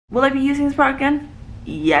Will I be using this product again?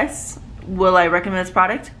 Yes. Will I recommend this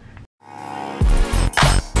product?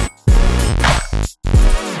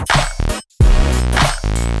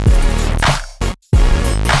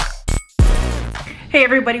 Hey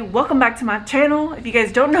everybody, welcome back to my channel. If you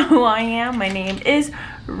guys don't know who I am, my name is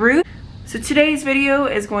Ruth. So today's video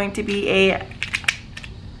is going to be a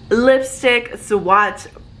lipstick swatch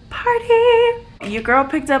party. Your girl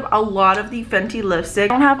picked up a lot of the Fenty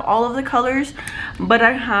lipstick. I don't have all of the colors, but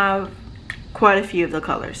I have quite a few of the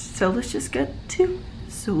colors. So let's just get to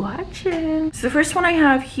swatching. So the first one I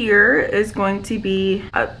have here is going to be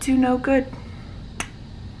Up to No Good.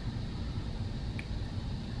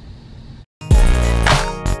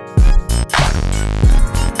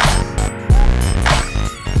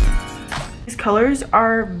 Colors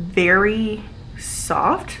are very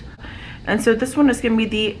soft, and so this one is gonna be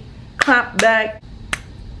the Clapback.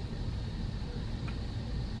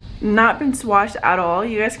 Not been swatched at all.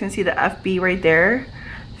 You guys can see the FB right there.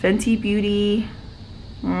 Fenty Beauty.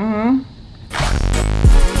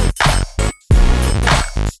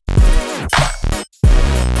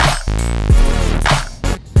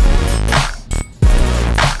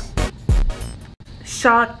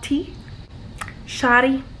 SHAWTY.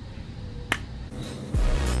 SHAWTY.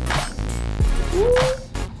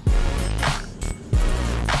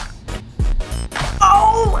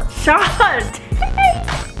 Oh, SHAWTY,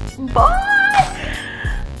 boy!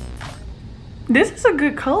 This is a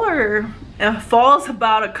good color. And fall's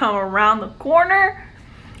about to come around the corner.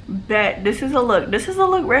 Bet this is a look. This is a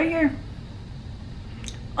look right here.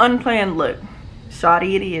 Unplanned look.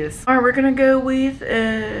 SHAWTY it is. All right, we're gonna go with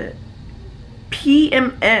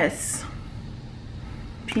PMS.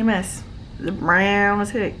 PMS. The brown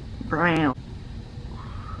as heck. Brown.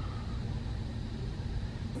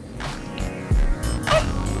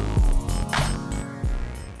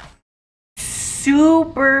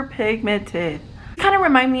 Super pigmented. Kind of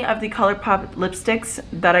remind me of the ColourPop lipsticks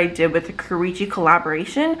that I did with the Karrueche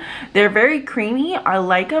collaboration. They're very creamy. I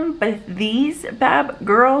like them, but these bad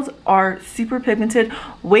girls are super pigmented,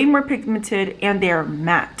 way more pigmented, and they're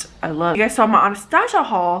matte. I love. You guys saw my Anastasia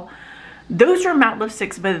haul. Those are matte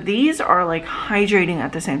lipsticks, but these are like hydrating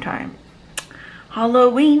at the same time.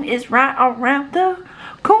 Halloween is right around the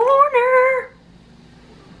corner.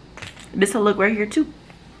 This will look right here too.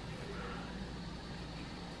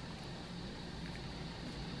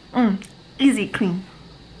 Easy clean.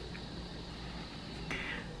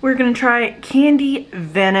 We're gonna try Candy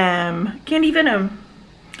Venom. Candy Venom.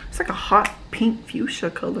 It's like a hot pink fuchsia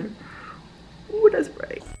color. Ooh, that's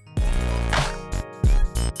bright.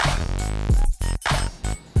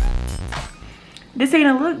 This ain't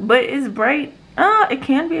a look, but it's bright. It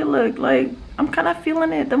can be a look. Like, I'm kind of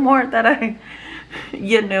feeling it the more that I,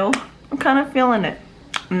 you know, I'm kind of feeling it.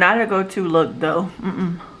 Not a go-to look though.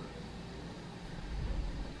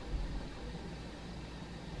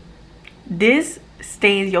 This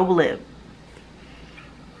stains your lip.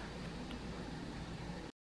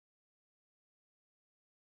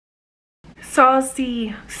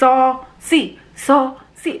 Saucy, saucy,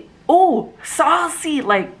 saucy. Oh, saucy,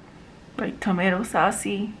 like tomato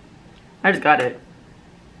saucy. I just got it.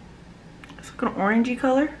 It's like an orangey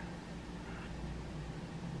color.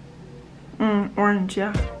 Orange,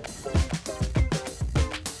 yeah.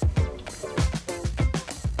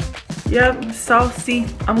 Yep, saucy.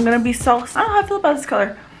 I'm gonna be saucy. I don't know how I feel about this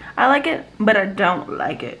color. I like it, but I don't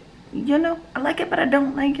like it. You know, I like it, but I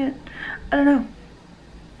don't like it. I don't know.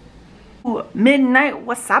 Ooh, Midnight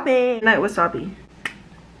Wasabi. Midnight Wasabi.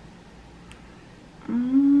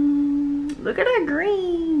 Look at that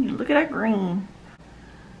green. Look at that green.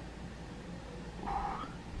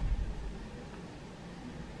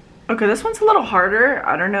 Okay, this one's a little harder.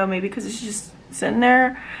 I don't know, maybe because it's just sitting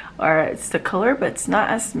there, or it's the color, but it's not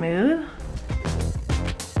as smooth.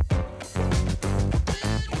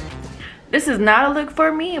 This is not a look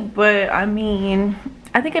for me, but I mean,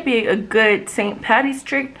 I think it'd be a good St. Patty's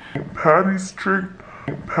trick.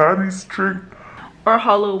 Or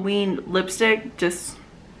Halloween lipstick, just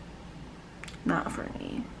not for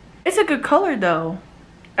me. It's a good color though.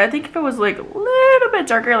 I think if it was like a little bit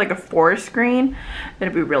darker, like a forest green,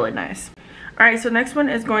 it'd be really nice. All right, so next one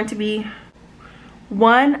is going to be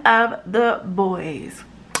one of the boys.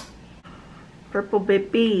 Purple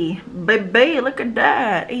baby. Baby, look at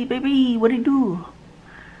that. Hey baby, what do you do?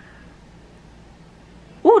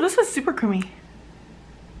 Oh, this is super creamy.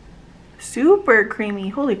 Super creamy.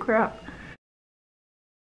 Holy crap.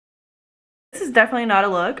 This is definitely not a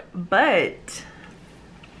look, but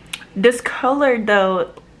this color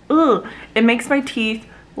though, ugh, it makes my teeth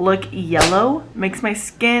look yellow, makes my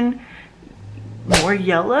skin more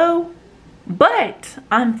yellow, but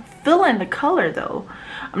I'm feeling the color though.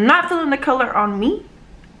 I'm not feeling the color on me,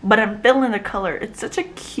 but I'm feeling the color. It's such a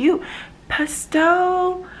cute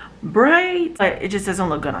pastel, bright, but it just doesn't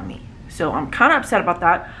look good on me. So I'm kind of upset about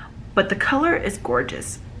that, but the color is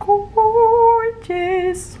gorgeous.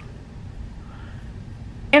 Gorgeous.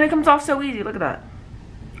 And it comes off so easy. Look at that.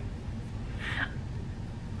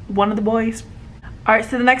 One of the boys. All right,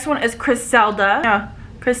 so the next one is GRISELDA. Yeah,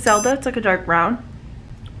 GRISELDA. It's like a dark brown.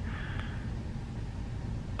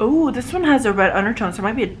 Oh, this one has a red undertone, so it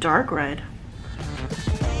might be a dark red.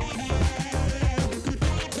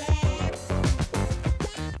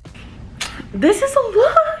 This is a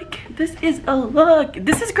look. This is a look.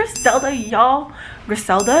 This is GRISELDA, y'all.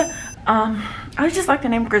 GRISELDA. I just like the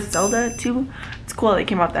name GRISELDA too. It's cool they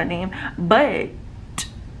came out with that name, but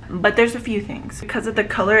there's a few things because of the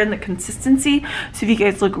color and the consistency. So if you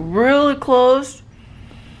guys look really close,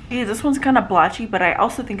 yeah, this one's kind of blotchy, but I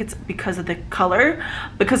also think it's because of the color,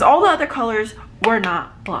 because all the other colors were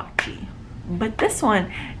not blotchy, but this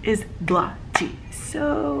one is blotchy.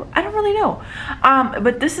 So I don't really know,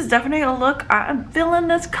 but this is definitely a look. I'm feeling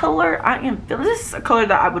this color. I am feeling this is a color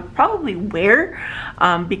that I would probably wear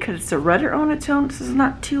because it's a redder undertone. This is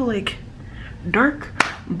not too like dark,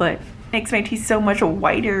 but makes my teeth so much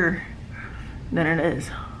whiter than it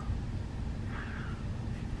is.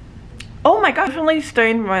 Oh my gosh, definitely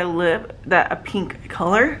stained my lip that a pink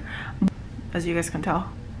color, as you guys can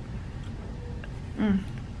tell.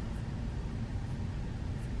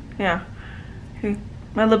 Yeah,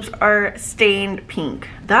 my lips are stained pink.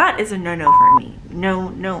 That is a no-no for me. No,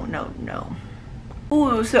 no, no, no.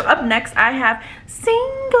 Ooh, so up next I have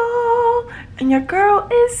Single, and your girl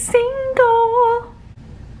is single.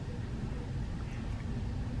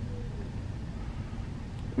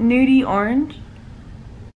 Nudie orange.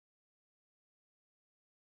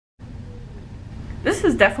 This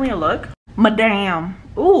is definitely a look. MADAMM.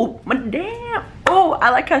 Ooh, MADAMM. Oh, I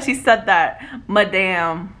like how she said that.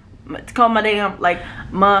 MADAMM. It's called MADAMM, like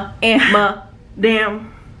MADAMM.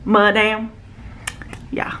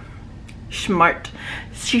 Yeah. Smart.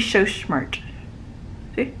 She's so smart.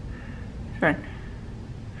 See? Right.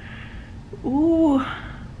 Ooh.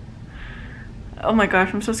 Oh my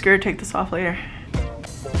gosh, I'm so scared to take this off later.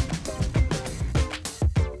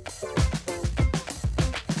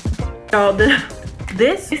 Oh,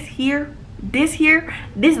 this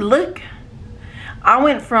look, I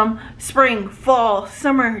went from spring, fall,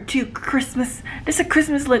 summer to Christmas. This is a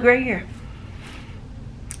Christmas look right here.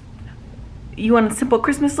 You want a simple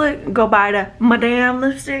Christmas look? Go buy the MADAMM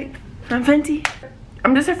lipstick from Fenty.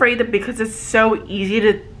 I'm just afraid that because it's so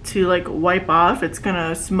easy to like wipe off, it's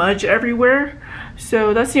gonna smudge everywhere.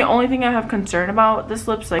 So that's the only thing I have concern about this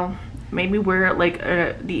lipstick. Maybe wear like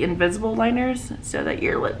the invisible liners so that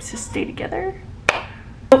your lips just stay together.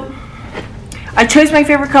 I chose my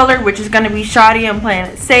favorite color, which is going to be SHAWTY. I'm playing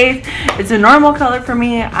it safe. It's a normal color for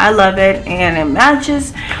me. I love it and it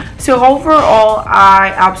matches. So overall,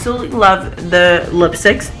 I absolutely love the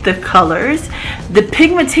lipsticks, the colors, the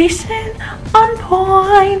pigmentation, on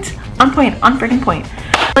point, on freaking point.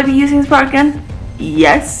 Will I be using this product again?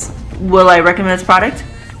 Yes. Will I recommend this product?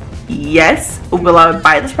 Yes. Will I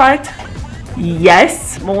buy this product?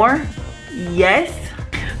 Yes. More? Yes.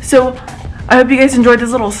 So I hope you guys enjoyed this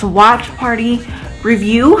little swatch party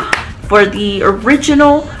review for the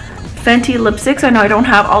original Fenty lipsticks. I know I don't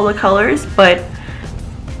have all the colors, but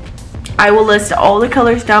I will list all the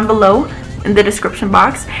colors down below in the description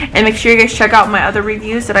box, and make sure you guys check out my other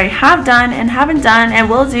reviews that I have done and haven't done and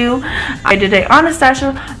will do. I did a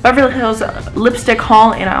Anastasia Beverly Hills lipstick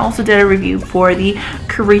haul, and I also did a review for the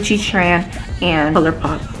Karrueche Tran and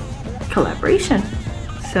COLOURPOP collaboration.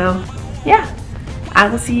 So yeah, I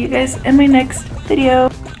will see you guys in my next video.